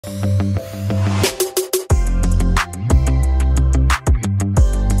Hey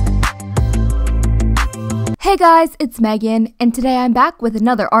guys, it's Megan, and today I'm back with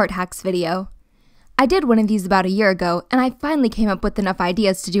another art hacks video. I did one of these about a year ago, and I finally came up with enough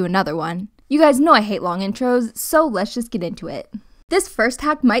ideas to do another one. You guys know I hate long intros, so let's just get into it. This first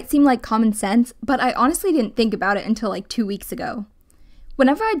hack might seem like common sense, but I honestly didn't think about it until like 2 weeks ago.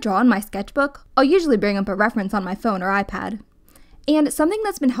 Whenever I draw in my sketchbook, I'll usually bring up a reference on my phone or iPad. And something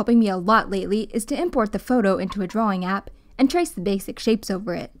that's been helping me a lot lately is to import the photo into a drawing app and trace the basic shapes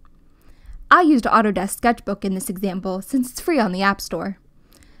over it. I used Autodesk Sketchbook in this example since it's free on the App Store.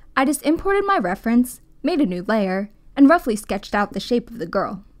 I just imported my reference, made a new layer, and roughly sketched out the shape of the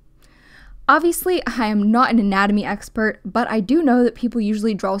girl. Obviously, I am not an anatomy expert, but I do know that people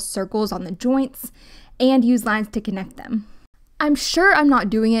usually draw circles on the joints and use lines to connect them. I'm sure I'm not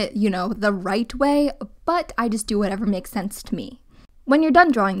doing it, the right way, but I just do whatever makes sense to me. When you're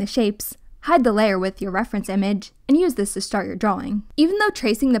done drawing the shapes, hide the layer with your reference image and use this to start your drawing. Even though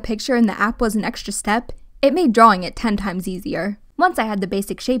tracing the picture in the app was an extra step, it made drawing it 10 times easier. Once I had the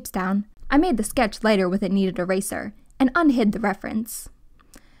basic shapes down, I made the sketch lighter with a kneaded eraser and unhid the reference.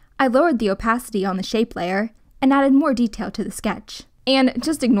 I lowered the opacity on the shape layer and added more detail to the sketch. And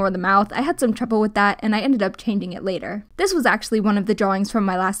just ignore the mouth, I had some trouble with that and I ended up changing it later. This was actually one of the drawings from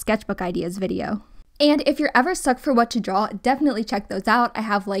my last sketchbook ideas video. And if you're ever stuck for what to draw, definitely check those out. I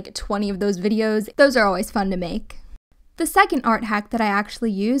have like 20 of those videos. Those are always fun to make. The second art hack that I actually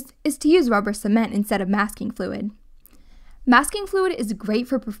used is to use rubber cement instead of masking fluid. Masking fluid is great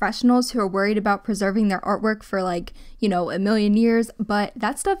for professionals who are worried about preserving their artwork for a million years, but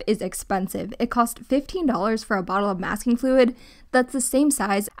that stuff is expensive. It costs $15 for a bottle of masking fluid that's the same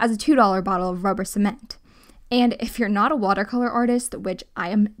size as a $2 bottle of rubber cement. And if you're not a watercolor artist, which I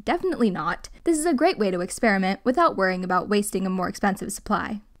am definitely not, this is a great way to experiment without worrying about wasting a more expensive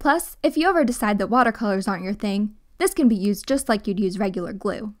supply. Plus, if you ever decide that watercolors aren't your thing, this can be used just like you'd use regular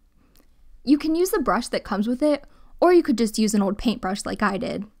glue. You can use the brush that comes with it, or you could just use an old paintbrush like I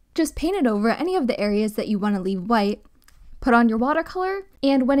did. Just paint it over any of the areas that you want to leave white, put on your watercolor,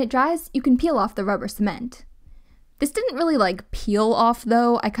 and when it dries, you can peel off the rubber cement. This didn't really peel off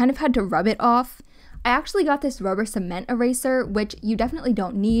though, I kind of had to rub it off. I actually got this rubber cement eraser, which you definitely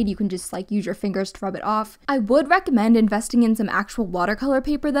don't need. You can just use your fingers to rub it off. I would recommend investing in some actual watercolor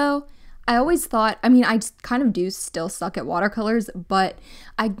paper though. I always thought, I kind of do still suck at watercolors, but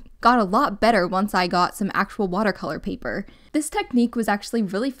I got a lot better once I got some actual watercolor paper. This technique was actually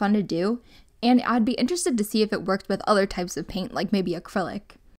really fun to do, and I'd be interested to see if it worked with other types of paint, like maybe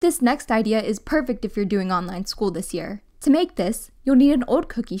acrylic. This next idea is perfect if you're doing online school this year. To make this, you'll need an old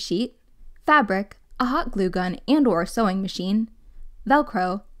cookie sheet, fabric, a hot glue gun and/or a sewing machine,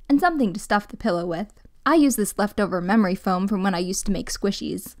 Velcro, and something to stuff the pillow with. I use this leftover memory foam from when I used to make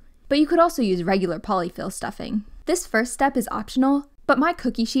squishies, but you could also use regular polyfill stuffing. This first step is optional, but my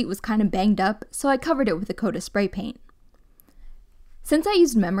cookie sheet was kind of banged up, so I covered it with a coat of spray paint. Since I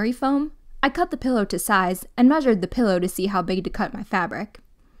used memory foam, I cut the pillow to size and measured the pillow to see how big to cut my fabric.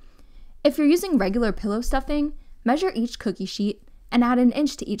 If you're using regular pillow stuffing, measure each cookie sheet and add 1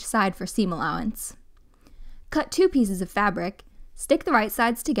 inch to each side for seam allowance. Cut 2 pieces of fabric, stick the right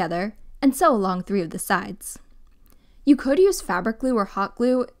sides together, and sew along 3 of the sides. You could use fabric glue or hot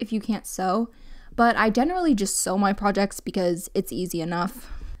glue if you can't sew, but I generally just sew my projects because it's easy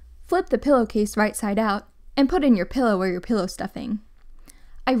enough. Flip the pillowcase right side out and put in your pillow or your pillow stuffing.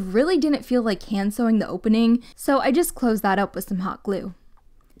 I really didn't feel like hand sewing the opening, so I just closed that up with some hot glue.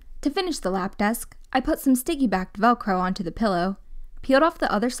 To finish the lap desk, I put some sticky backed Velcro onto the pillow, peeled off the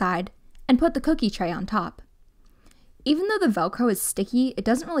other side, and put the cookie tray on top. Even though the Velcro is sticky, it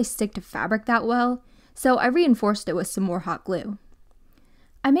doesn't really stick to fabric that well, so I reinforced it with some more hot glue.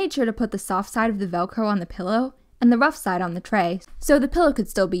 I made sure to put the soft side of the Velcro on the pillow and the rough side on the tray, so the pillow could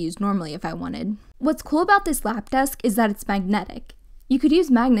still be used normally if I wanted. What's cool about this lap desk is that it's magnetic. You could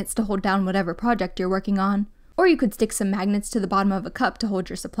use magnets to hold down whatever project you're working on, or you could stick some magnets to the bottom of a cup to hold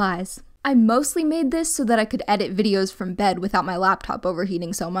your supplies. I mostly made this so that I could edit videos from bed without my laptop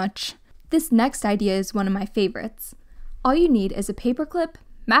overheating so much. This next idea is one of my favorites. All you need is a paperclip,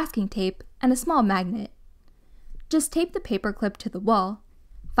 masking tape, and a small magnet. Just tape the paperclip to the wall,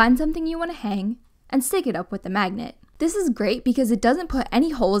 find something you want to hang, and stick it up with the magnet. This is great because it doesn't put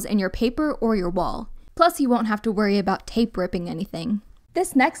any holes in your paper or your wall. Plus, you won't have to worry about tape ripping anything.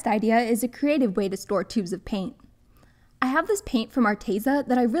 This next idea is a creative way to store tubes of paint. I have this paint from Arteza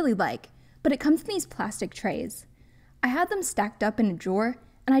that I really like, but it comes in these plastic trays. I had them stacked up in a drawer,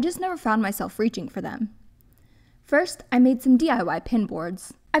 and I just never found myself reaching for them. First, I made some DIY pin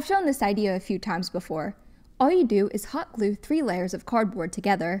boards. I've shown this idea a few times before. All you do is hot glue 3 layers of cardboard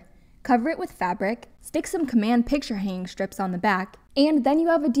together, cover it with fabric, stick some command picture hanging strips on the back, and then you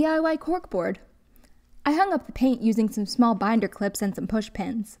have a DIY corkboard. I hung up the paint using some small binder clips and some push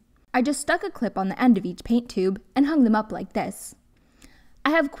pins. I just stuck a clip on the end of each paint tube and hung them up like this.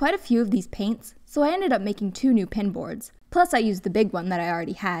 I have quite a few of these paints, so I ended up making 2 new pin boards, plus I used the big one that I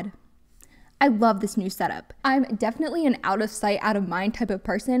already had. I love this new setup. I'm definitely an out of sight, out of mind type of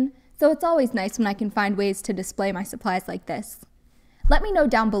person, so it's always nice when I can find ways to display my supplies like this. Let me know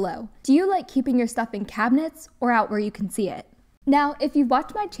down below, do you like keeping your stuff in cabinets or out where you can see it? Now, if you've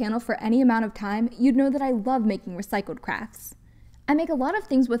watched my channel for any amount of time, you'd know that I love making recycled crafts. I make a lot of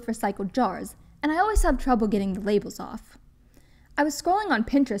things with recycled jars, and I always have trouble getting the labels off. I was scrolling on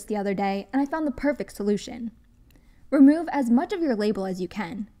Pinterest the other day, and I found the perfect solution. Remove as much of your label as you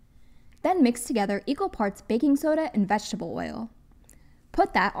can. Then mix together equal parts baking soda and vegetable oil.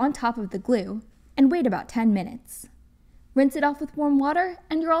 Put that on top of the glue, and wait about 10 minutes. Rinse it off with warm water,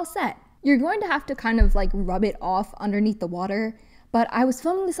 and you're all set. You're going to have to kind of like rub it off underneath the water, but I was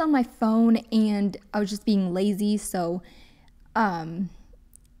filming this on my phone and I was just being lazy, so I'm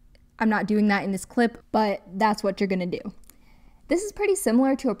not doing that in this clip, but that's what you're gonna do. This is pretty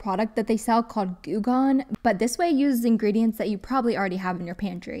similar to a product that they sell called Goo Gone, but this way uses ingredients that you probably already have in your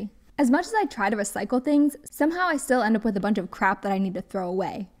pantry. As much as I try to recycle things, somehow I still end up with a bunch of crap that I need to throw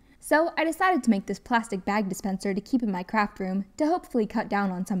away. So I decided to make this plastic bag dispenser to keep in my craft room to hopefully cut down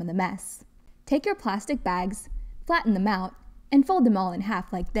on some of the mess. Take your plastic bags, flatten them out, and fold them all in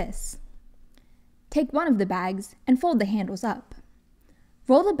half like this. Take one of the bags and fold the handles up.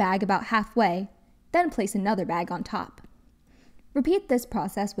 Roll the bag about halfway, then place another bag on top. Repeat this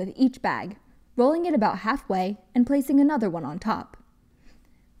process with each bag, rolling it about halfway and placing another one on top.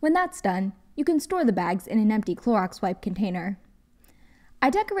 When that's done, you can store the bags in an empty Clorox wipe container.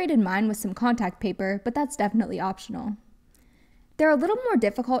 I decorated mine with some contact paper, but that's definitely optional. They're a little more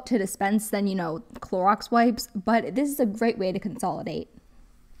difficult to dispense than, Clorox wipes, but this is a great way to consolidate.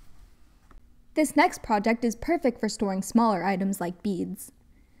 This next project is perfect for storing smaller items like beads.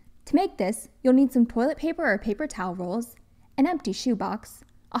 To make this, you'll need some toilet paper or paper towel rolls, an empty shoebox,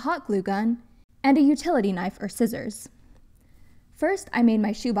 a hot glue gun, and a utility knife or scissors. First, I made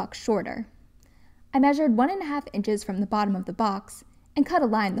my shoebox shorter. I measured 1.5 inches from the bottom of the box and cut a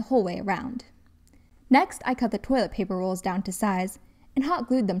line the whole way around. Next, I cut the toilet paper rolls down to size and hot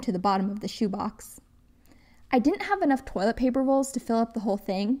glued them to the bottom of the shoebox. I didn't have enough toilet paper rolls to fill up the whole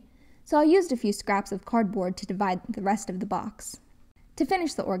thing, so I used a few scraps of cardboard to divide the rest of the box. To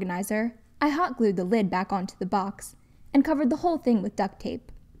finish the organizer, I hot glued the lid back onto the box and covered the whole thing with duct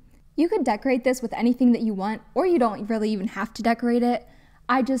tape. You could decorate this with anything that you want, or you don't really even have to decorate it.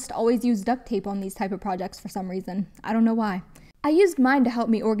 I just always use duct tape on these type of projects for some reason. I don't know why. I used mine to help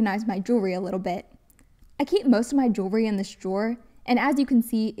me organize my jewelry a little bit. I keep most of my jewelry in this drawer, and as you can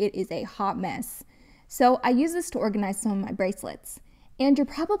see, it is a hot mess. So I use this to organize some of my bracelets. And you're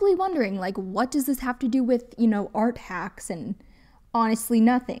probably wondering, what does this have to do with, art hacks? And honestly,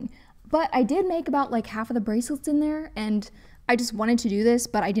 nothing. But I did make about half of the bracelets in there, and I just wanted to do this,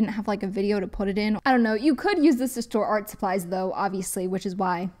 but I didn't have a video to put it in. I don't know, you could use this to store art supplies though, obviously, which is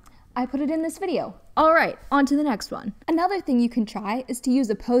why I put it in this video. Alright, on to the next one. Another thing you can try is to use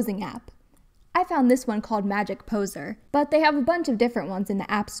a posing app. I found this one called Magic Poser, but they have a bunch of different ones in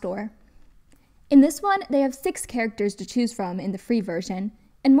the App Store. In this one, they have 6 characters to choose from in the free version,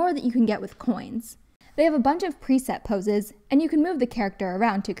 and more that you can get with coins. They have a bunch of preset poses, and you can move the character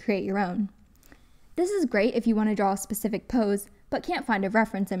around to create your own. This is great if you want to draw a specific pose, but can't find a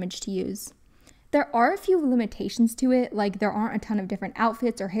reference image to use. There are a few limitations to it, there aren't a ton of different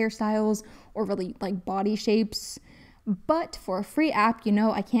outfits or hairstyles or really body shapes, but for a free app,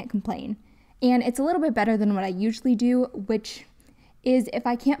 I can't complain. And it's a little bit better than what I usually do, which is if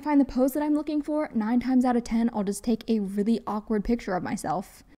I can't find the pose that I'm looking for, 9 times out of 10, I'll just take a really awkward picture of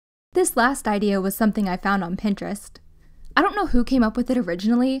myself. This last idea was something I found on Pinterest. I don't know who came up with it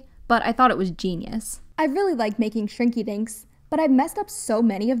originally, but I thought it was genius. I really like making shrinky dinks, but I've messed up so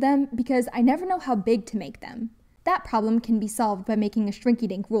many of them because I never know how big to make them. That problem can be solved by making a shrinky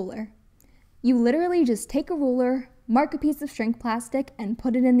dink ruler. You literally just take a ruler, mark a piece of shrink plastic, and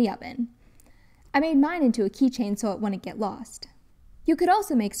put it in the oven. I made mine into a keychain so it wouldn't get lost. You could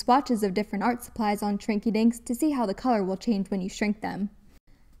also make swatches of different art supplies on shrinky dinks to see how the color will change when you shrink them.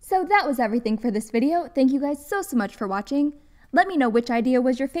 So that was everything for this video. Thank you guys so much for watching. Let me know which idea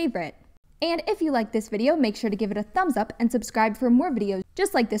was your favorite. And if you liked this video, make sure to give it a thumbs up and subscribe for more videos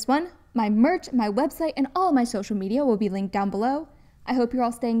just like this one. My merch, my website, and all of my social media will be linked down below. I hope you're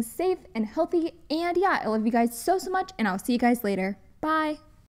all staying safe and healthy, and yeah, I love you guys so much, and I'll see you guys later. Bye!